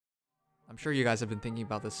I'm sure you guys have been thinking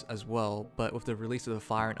about this as well, but with the release of the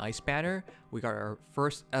Fire and Ice banner, we got our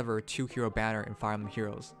first ever 2-hero banner in Fire Emblem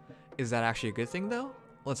Heroes. Is that actually a good thing though?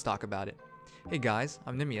 Let's talk about it. Hey guys,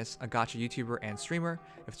 I'm Nimious, a gacha YouTuber and streamer.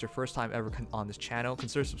 If it's your first time ever on this channel,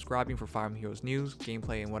 consider subscribing for Fire Emblem Heroes news,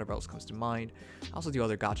 gameplay, and whatever else comes to mind. I also do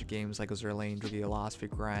other gacha games like Surtr and Ylgr, Philosophy,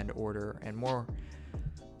 Grand Order, and more.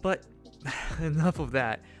 But enough of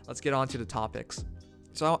that, let's get on to the topics.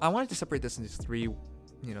 So I wanted to separate this into three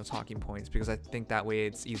talking points because I think that way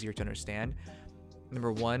it's easier to understand.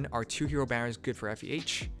 Number one, are 2-hero banners good for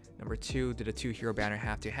FEH? Number two, did a 2-hero banner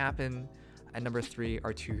have to happen? And number three,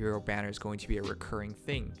 are 2-hero banners going to be a recurring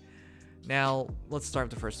thing? Now, let's start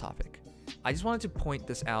with the first topic. I just wanted to point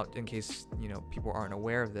this out in case, people aren't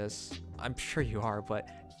aware of this. I'm sure you are, but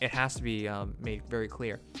it has to be made very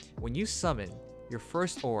clear. When you summon your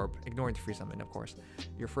first orb, ignoring the free summon, of course,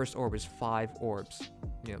 your first orb is 5 orbs.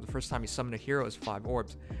 The first time you summon a hero is 5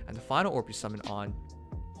 orbs, and the final orb you summon on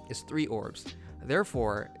is 3 orbs.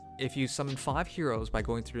 Therefore, if you summon 5 heroes by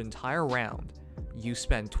going through the entire round, you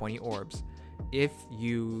spend 20 orbs. If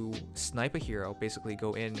you snipe a hero, basically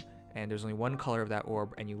go in and there's only one color of that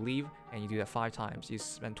orb and you leave and you do that 5 times, you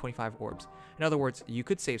spend 25 orbs. In other words, you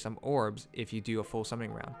could save some orbs if you do a full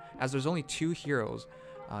summoning round. As there's only 2 heroes,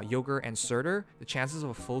 Ylgr and Surtr, the chances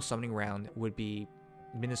of a full summoning round would be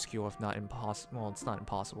minuscule, if not impossible. Well, it's not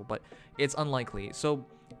impossible, but it's unlikely. So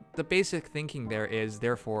the basic thinking there is,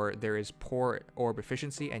 therefore, there is poor orb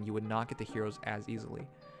efficiency and you would not get the heroes as easily.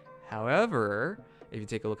 However, if you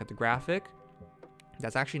take a look at the graphic,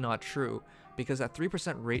 that's actually not true, because that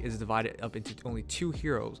 3% rate is divided up into only 2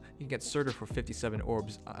 heroes. You can get Surtr for 57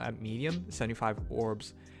 orbs at medium, 75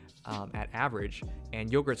 orbs at average,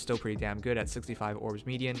 and Ylgr's still pretty damn good at 65 orbs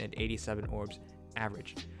median and 87 orbs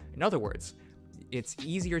average. In other words, it's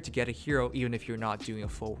easier to get a hero even if you're not doing a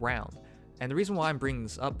full round. And the reason why I'm bringing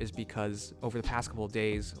this up is because over the past couple of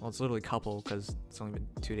days, well, it's literally a couple because it's only been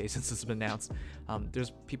 2 days since it's been announced,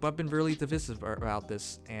 there's people have been really divisive about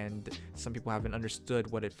this, and some people haven't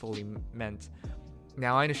understood what it fully meant.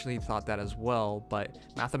 Now, I initially thought that as well, but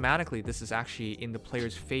mathematically, this is actually in the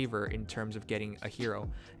player's favor in terms of getting a hero.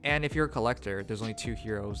 And if you're a collector, there's only 2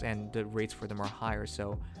 heroes, and the rates for them are higher,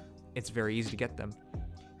 so it's very easy to get them.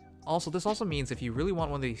 Also, this also means if you really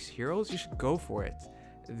want one of these heroes, you should go for it.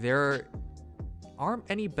 There aren't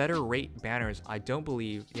any better rate banners. I don't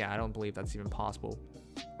believe that's even possible.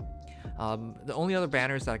 The only other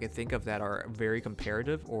banners that I could think of that are very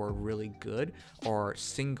comparative or really good are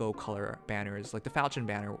single color banners, like the Falchion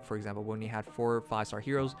banner, for example, when you had 4 5-star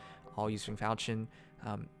heroes, all using Falchion,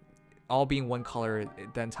 all being one color,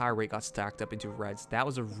 the entire rate got stacked up into reds. That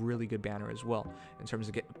was a really good banner as well in terms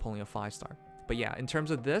of pulling a 5-star. But yeah, in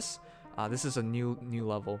terms of this, this is a new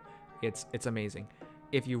level. It's amazing.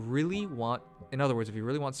 If you really want, in other words, if you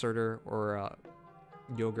really want Surtr or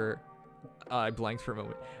Ylgr, I blanked for a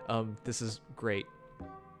moment. This is great.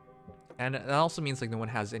 And it also means like no one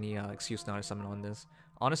has any excuse not to summon on this.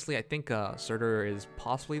 Honestly, I think Surtr is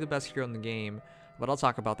possibly the best hero in the game, but I'll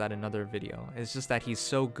talk about that in another video. It's just that he's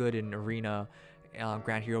so good in arena,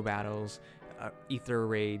 grand hero battles, ether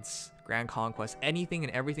raids, grand conquest, anything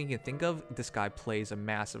and everything you can think of, this guy plays a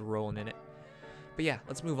massive role in it. But yeah,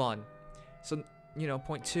 let's move on. So,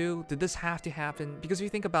 point 2, did this have to happen? Because if you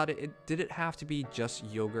think about it, did it have to be just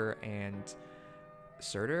Ylgr and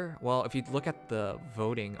Surtr? Well, if you look at the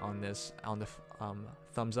voting on this, on the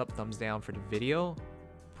thumbs up, thumbs down for the video,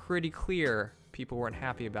 pretty clear people weren't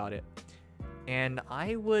happy about it. And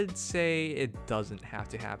I would say it doesn't have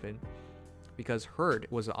to happen, because Herd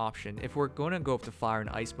was an option. If we're going to go with the fire and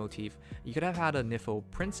ice motif, you could have had a Nifl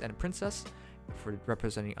prince and a princess for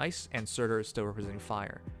representing ice, and Surtr is still representing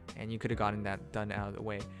fire, and you could have gotten that done out of the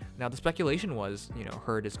way. Now the speculation was,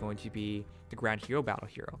 Herd is going to be the grand hero battle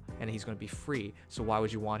hero, and he's going to be free, so why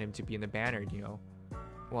would you want him to be in the banner?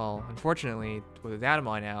 Well, unfortunately, with the data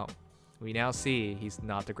mine out, we now see he's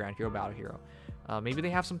not the grand hero battle hero. Maybe they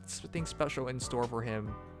have something special in store for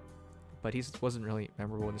him, but he wasn't really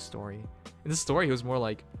memorable in the story. In the story, he was more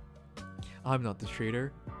like, I'm not the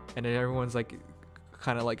traitor, and then everyone's like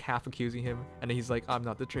kind of like half accusing him, and then he's like, I'm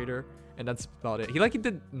not the traitor, and that's about it. He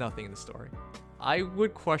did nothing in the story. I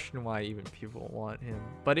would question why even people want him,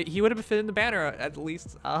 but he would have fit in the banner at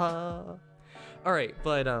least. All right,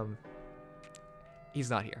 but he's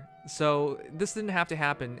not here, so this didn't have to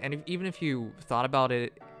happen. And even if you thought about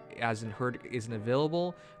it as in Herd isn't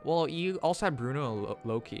available, well, you also had Bruno and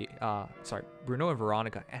Loki, Bruno and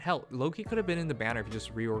Veronica, and hell, Loki could have been in the banner if you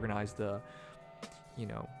just reorganized the,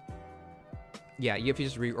 if you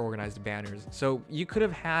just reorganized the banners. So you could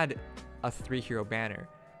have had a 3-hero banner.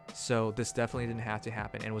 So this definitely didn't have to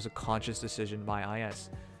happen, and it was a conscious decision by IS.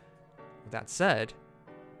 That said,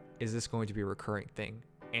 is this going to be a recurring thing?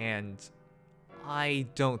 And I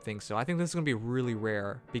don't think so. I think this is going to be really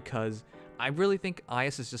rare because I really think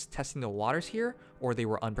IS is just testing the waters here, or they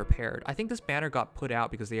were unprepared. I think this banner got put out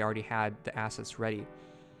because they already had the assets ready.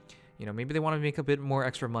 You know, maybe they want to make a bit more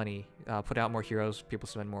extra money, put out more heroes, people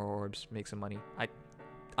spend more orbs, make some money.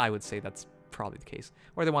 I would say that's probably the case.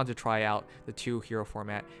 Or they wanted to try out the 2 hero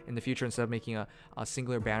format in the future. Instead of making a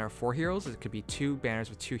singular banner of 4 heroes, it could be 2 banners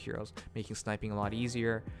with 2 heroes, making sniping a lot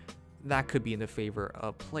easier. That could be in the favor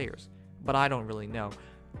of players, but I don't really know.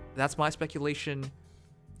 That's my speculation.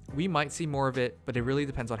 We might see more of it, but it really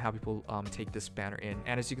depends on how people take this banner in.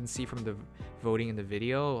 And as you can see from the voting in the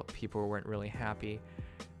video, people weren't really happy.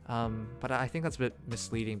 But I think that's a bit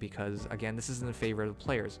misleading because, again, this is in the favor of the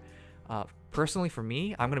players. Personally, for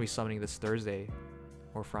me, I'm going to be summoning this Thursday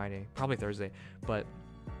or Friday, probably Thursday, but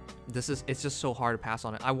it's just so hard to pass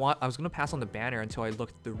on it. I was going to pass on the banner until I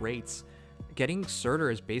looked at the rates. Getting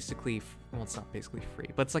Surtr is basically, well, it's not basically free,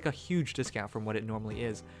 but it's like a huge discount from what it normally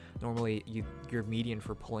is. Normally, your median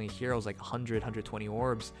for pulling a hero is like 100, 120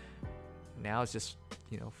 orbs. Now it's just,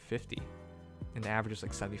 50. And the average is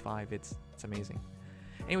like 75. It's amazing.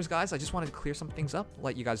 Anyways, guys, I just wanted to clear some things up,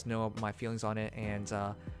 let you guys know my feelings on it, and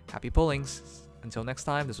happy pullings. Until next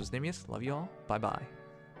time, this was Nimious. Love you all. Bye-bye.